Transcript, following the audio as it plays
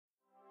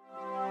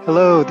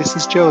Hello, this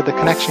is Joe, the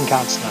Connection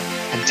Counselor,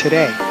 and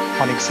today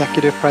on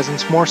Executive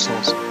Presence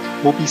Morsels,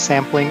 we'll be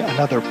sampling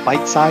another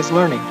bite-sized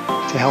learning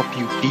to help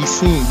you be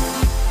seen,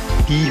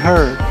 be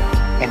heard,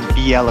 and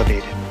be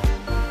elevated.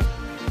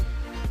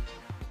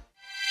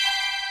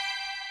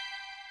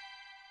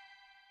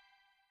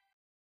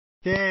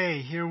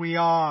 Yay, here we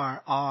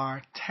are,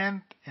 our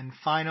 10th and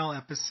final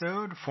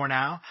episode for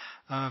now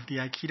of the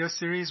Aikido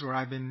series, where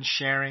I've been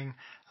sharing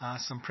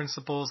some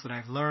principles that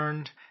I've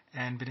learned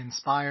and been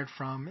inspired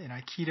from in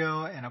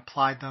Aikido and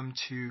applied them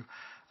to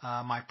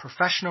my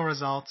professional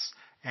results,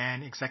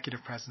 and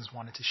Executive Presence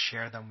wanted to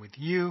share them with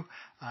you.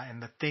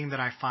 And the thing that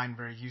I find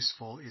very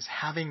useful is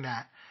having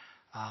that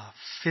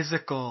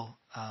physical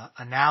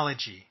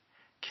analogy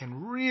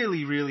can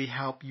really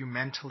help you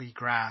mentally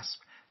grasp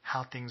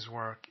how things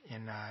work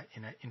in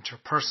an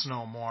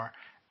interpersonal, more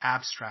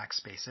abstract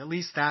space. At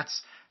least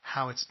that's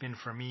how it's been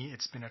for me.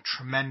 It's been a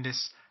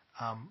tremendous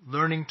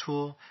learning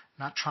tool.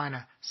 Not trying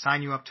to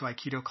sign you up to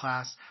Aikido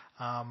class,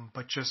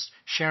 but just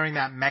sharing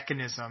that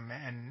mechanism.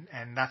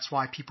 And that's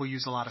why people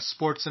use a lot of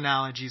sports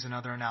analogies and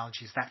other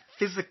analogies. That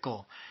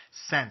physical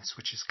sense,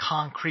 which is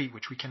concrete,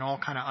 which we can all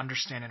kind of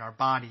understand in our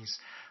bodies,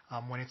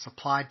 when it's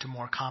applied to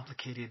more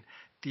complicated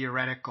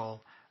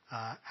theoretical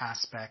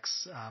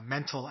aspects,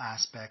 mental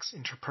aspects,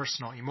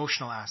 interpersonal,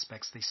 emotional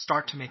aspects, they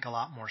start to make a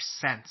lot more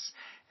sense,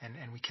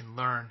 and we can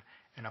learn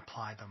and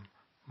apply them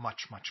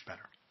much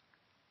better.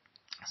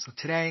 So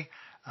today,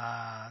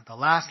 the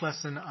last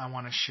lesson I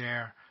want to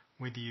share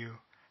with you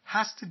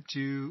has to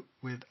do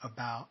with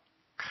about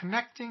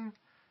connecting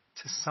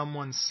to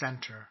someone's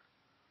center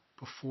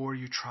before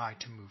you try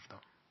to move them.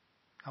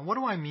 Now, what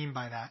do I mean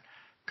by that?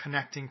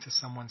 Connecting to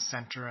someone's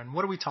center, and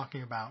what are we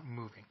talking about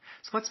moving?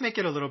 So let's make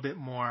it a little bit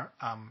more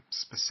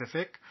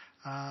specific.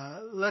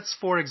 Let's,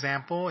 for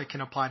example, it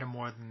can apply to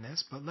more than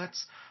this, but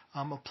let's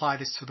apply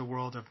this to the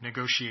world of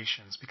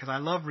negotiations, because I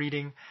love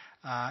reading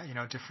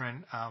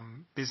different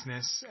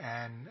business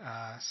and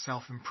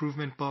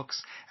self-improvement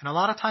books, and a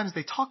lot of times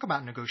they talk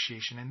about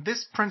negotiation, and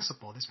this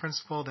principle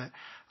that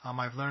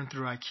I've learned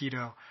through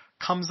Aikido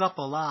comes up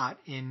a lot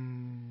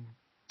in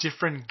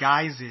different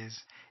guises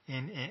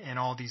in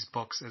all these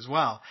books as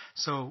well.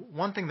 So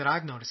one thing that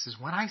I've noticed is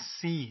when I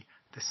see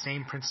the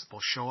same principle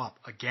show up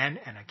again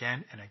and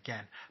again and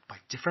again by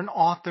different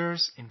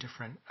authors in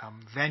different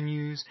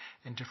venues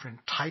and different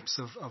types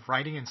of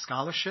writing and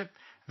scholarship,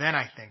 then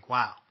I think,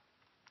 wow,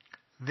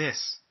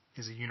 this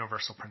is a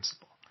universal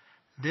principle.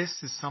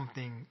 This is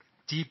something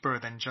deeper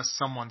than just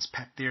someone's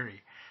pet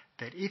theory.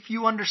 That if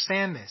you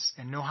understand this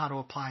and know how to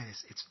apply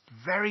this, it's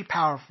very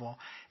powerful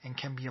and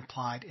can be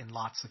applied in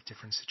lots of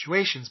different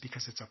situations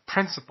because it's a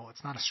principle.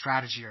 It's not a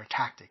strategy or a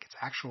tactic. It's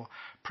actual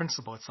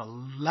principle. It's a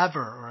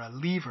lever or a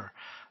lever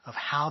of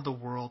how the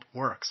world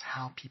works,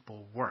 how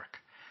people work,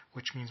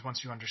 which means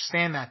once you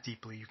understand that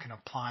deeply, you can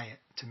apply it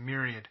to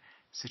myriad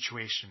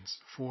situations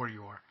for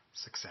your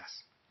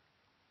success.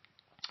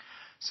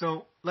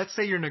 So let's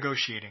say you're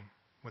negotiating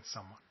with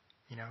someone.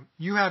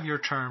 You have your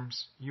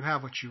terms, you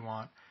have what you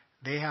want.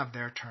 They have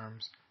their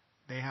terms.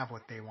 They have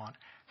what they want.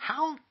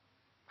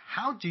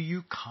 How do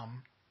you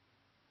come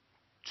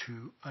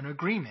to an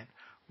agreement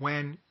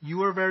when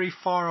you are very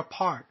far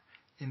apart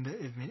in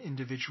the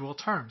individual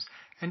terms?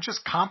 And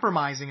just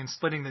compromising and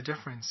splitting the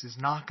difference is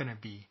not going to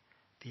be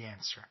the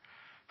answer.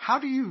 How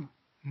do you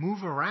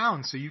move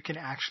around so you can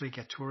actually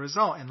get to a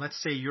result? And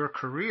let's say your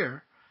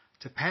career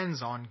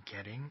depends on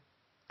getting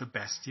the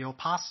best deal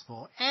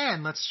possible.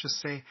 And let's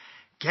just say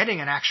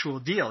getting an actual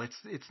deal.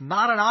 It's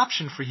not an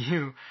option for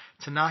you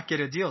to not get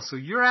a deal. So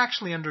you're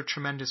actually under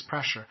tremendous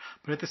pressure.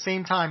 But at the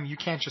same time, you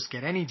can't just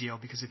get any deal,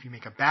 because if you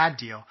make a bad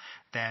deal,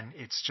 then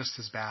it's just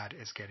as bad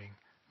as getting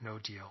no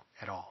deal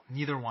at all.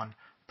 Neither one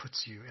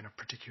puts you in a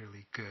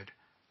particularly good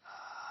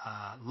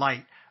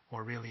light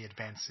or really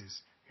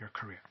advances your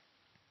career.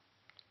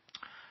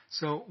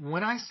 So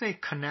when I say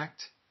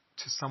connect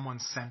to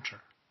someone's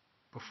center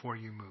before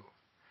you move,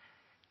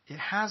 it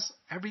has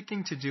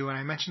everything to do, and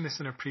I mentioned this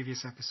in a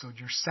previous episode,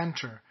 your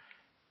center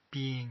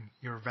being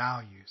your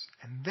values,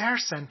 and their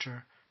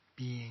center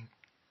being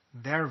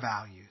their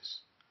values,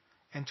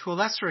 and to a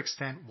lesser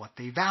extent, what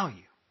they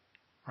value,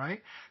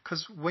 right?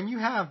 Because when you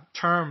have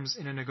terms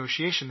in a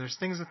negotiation, there's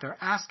things that they're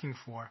asking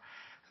for.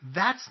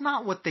 That's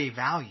not what they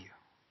value.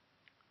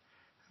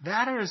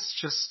 That is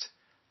just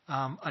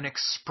an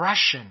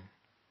expression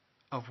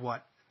of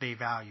what they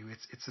value.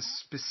 It's a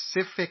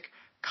specific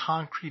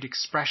concrete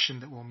expression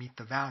that will meet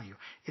the value.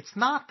 It's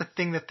not the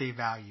thing that they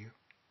value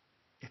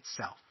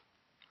itself.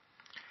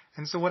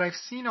 And so what I've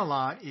seen a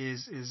lot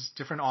is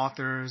different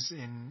authors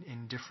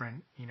in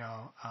different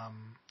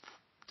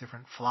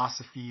different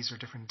philosophies or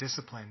different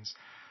disciplines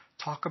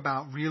talk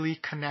about really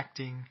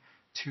connecting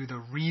to the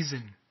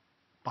reason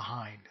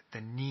behind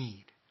the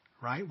need,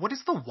 right? What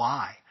is the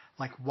why?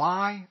 Like,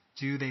 why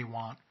do they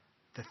want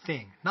the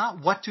thing?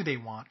 Not what do they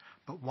want,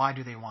 but why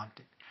do they want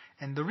it?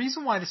 And the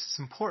reason why this is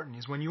important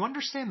is when you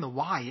understand the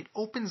why, it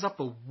opens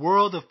up a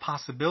world of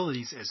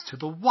possibilities as to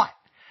the what,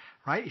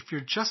 right? If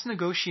you're just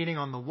negotiating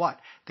on the what,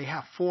 they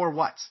have 4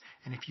 whats.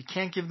 And if you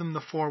can't give them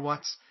the 4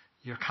 whats,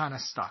 you're kind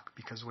of stuck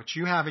because what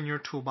you have in your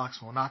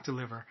toolbox will not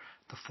deliver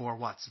the 4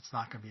 whats. It's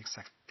not going to be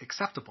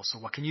acceptable. So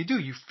what can you do?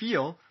 You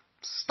feel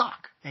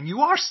stuck, and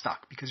you are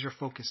stuck because you're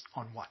focused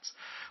on what's.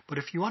 But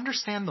if you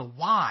understand the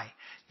why,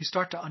 you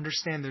start to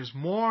understand there's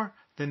more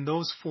than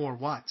those 4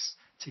 whats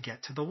to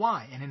get to the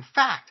why. And in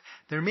fact,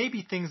 there may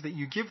be things that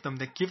you give them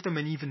that give them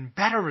an even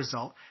better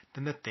result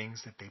than the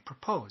things that they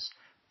propose.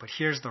 But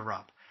here's the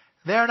rub.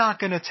 They're not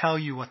going to tell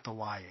you what the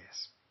why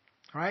is.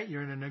 All right?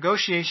 You're in a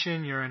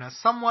negotiation, you're in a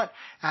somewhat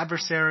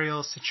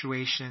adversarial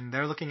situation.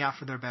 They're looking out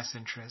for their best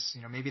interests.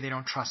 Maybe they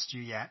don't trust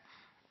you yet.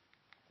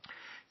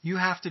 You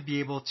have to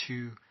be able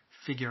to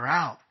figure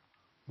out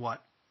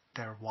what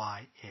their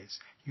why is.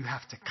 You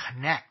have to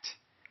connect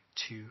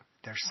to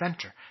their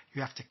center.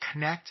 You have to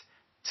connect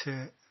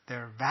to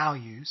their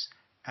values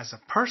as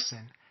a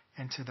person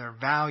and to their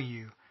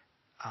value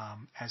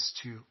as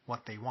to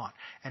what they want.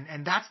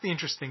 And that's the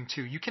interesting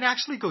too. You can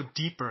actually go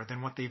deeper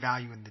than what they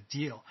value in the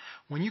deal.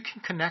 When you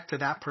can connect to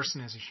that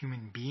person as a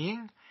human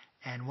being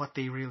and what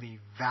they really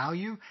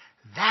value,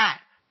 that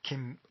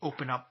can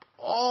open up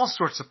all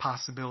sorts of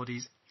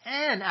possibilities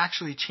and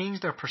actually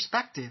change their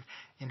perspective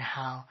in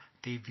how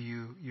they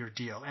view your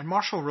deal. And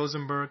Marshall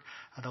Rosenberg,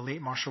 the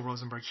late Marshall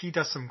Rosenberg, he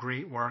does some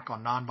great work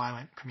on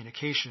nonviolent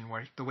communication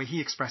where the way he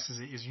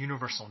expresses it is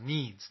universal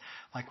needs.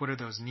 Like, what are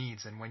those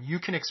needs? And when you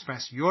can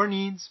express your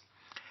needs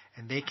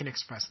and they can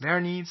express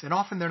their needs, and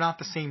often they're not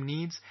the same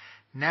needs,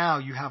 now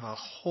you have a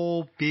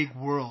whole big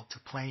world to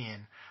play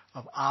in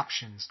of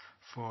options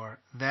for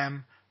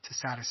them to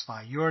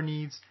satisfy your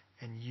needs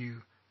and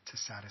you to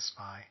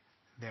satisfy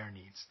their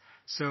needs.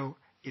 So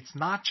it's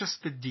not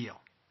just the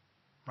deal,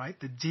 right?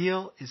 The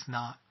deal is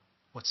not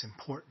what's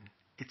important.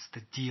 It's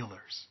the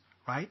dealers,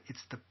 right?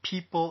 It's the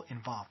people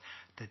involved.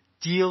 The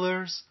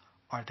dealers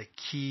are the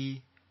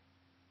key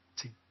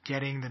to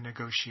getting the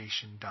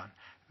negotiation done.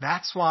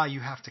 That's why you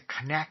have to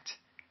connect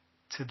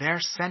to their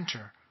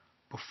center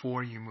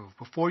before you move.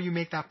 Before you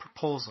make that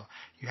proposal,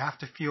 you have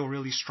to feel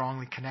really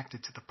strongly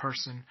connected to the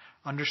person,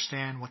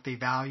 understand what they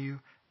value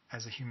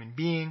as a human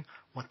being,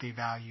 what they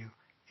value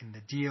in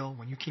the deal.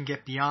 When you can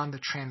get beyond the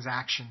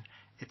transaction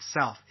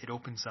itself, it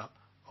opens up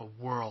a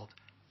world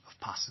of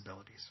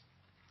possibilities.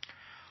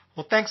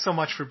 Well, thanks so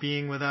much for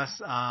being with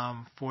us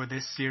for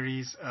this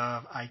series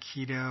of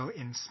Aikido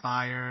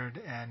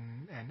inspired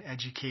and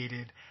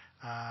educated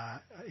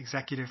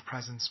executive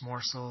presence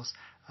morsels,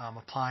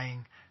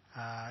 applying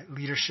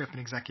leadership and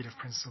executive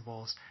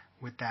principles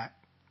with that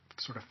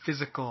sort of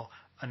physical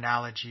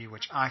analogy,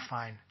 which I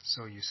find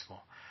so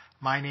useful.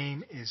 My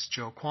name is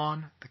Joe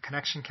Kwan, the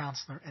Connection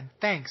Counselor, and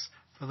thanks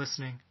for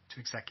listening to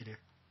Executive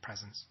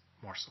Presence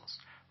Morsels.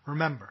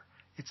 Remember,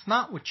 it's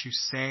not what you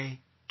say,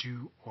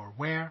 do, or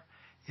wear.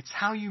 It's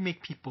how you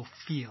make people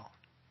feel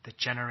that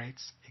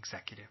generates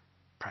executive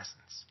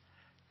presence.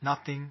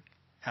 Nothing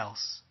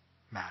else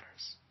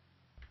matters.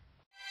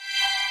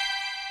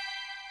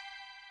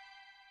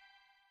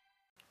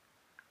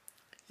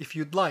 If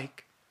you'd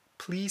like,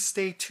 please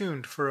stay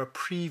tuned for a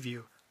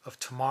preview of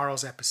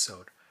tomorrow's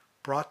episode,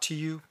 brought to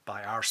you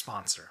by our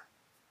sponsor.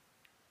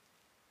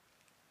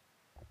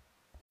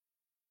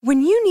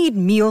 When you need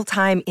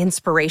mealtime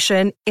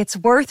inspiration, it's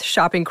worth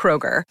shopping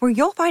Kroger, where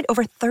you'll find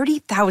over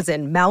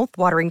 30,000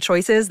 mouth-watering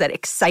choices that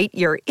excite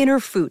your inner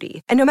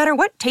foodie. And no matter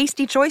what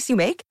tasty choice you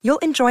make, you'll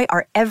enjoy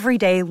our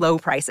everyday low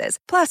prices,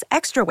 plus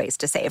extra ways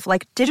to save,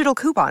 like digital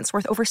coupons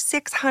worth over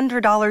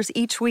 $600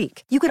 each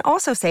week. You can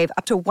also save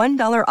up to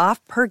 $1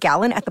 off per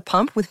gallon at the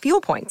pump with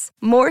fuel points.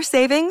 More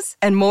savings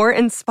and more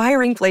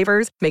inspiring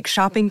flavors make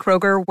shopping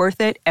Kroger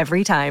worth it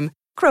every time.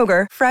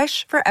 Kroger,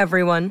 fresh for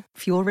everyone.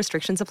 Fuel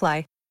restrictions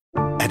apply.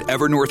 At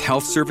Evernorth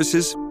Health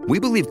Services, we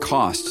believe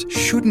costs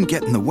shouldn't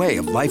get in the way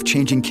of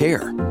life-changing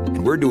care,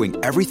 and we're doing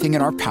everything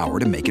in our power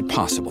to make it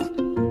possible.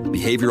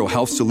 Behavioral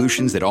health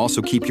solutions that also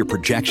keep your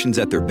projections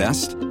at their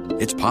best?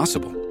 It's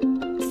possible.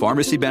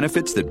 Pharmacy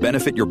benefits that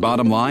benefit your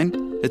bottom line?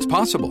 It's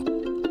possible.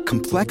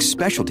 Complex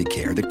specialty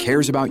care that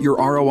cares about your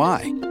ROI?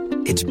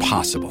 It's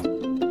possible.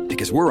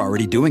 Because we're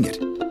already doing it.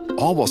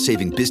 All while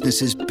saving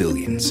businesses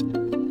billions.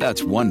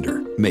 That's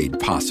Wonder made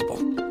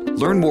possible.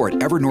 Learn more at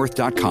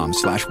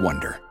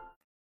evernorth.com/wonder.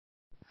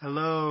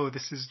 Hello,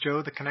 this is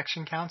Joe, the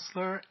Connection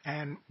Counselor,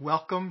 and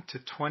welcome to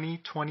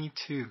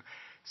 2022.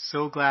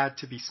 So glad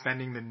to be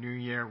spending the new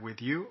year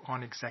with you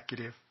on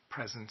Executive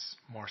Presence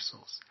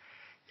Morsels.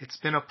 It's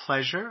been a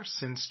pleasure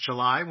since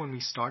July when we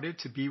started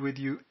to be with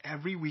you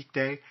every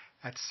weekday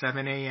at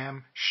 7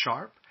 a.m.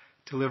 sharp,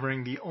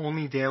 delivering the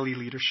only daily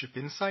leadership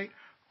insight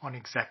on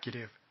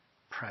executive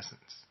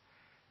presence.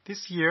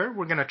 This year,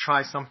 we're going to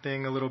try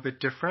something a little bit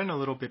different, a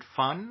little bit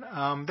fun.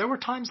 There were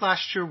times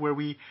last year where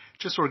we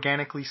just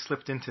organically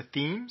slipped into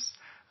themes,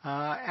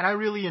 and I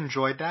really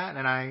enjoyed that,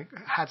 and I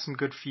had some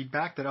good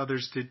feedback that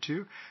others did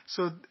too.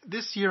 So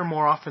this year,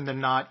 more often than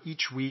not,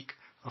 each week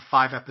of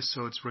 5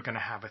 episodes, we're going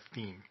to have a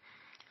theme,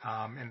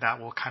 and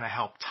that will kind of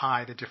help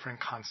tie the different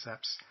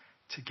concepts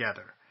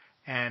together.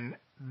 And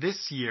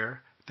this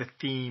year, the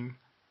theme,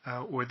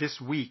 or this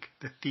week,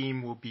 the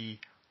theme will be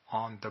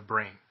on the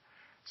brain.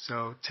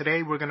 So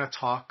today we're going to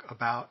talk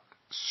about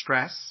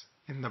stress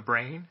in the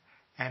brain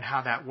and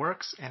how that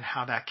works and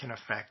how that can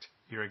affect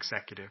your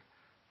executive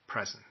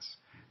presence.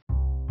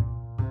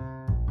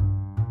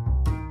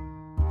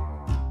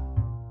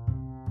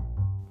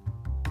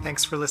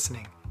 Thanks for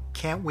listening.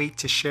 Can't wait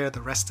to share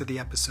the rest of the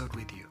episode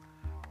with you.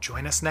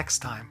 Join us next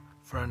time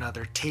for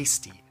another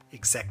tasty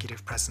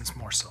executive presence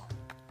morsel.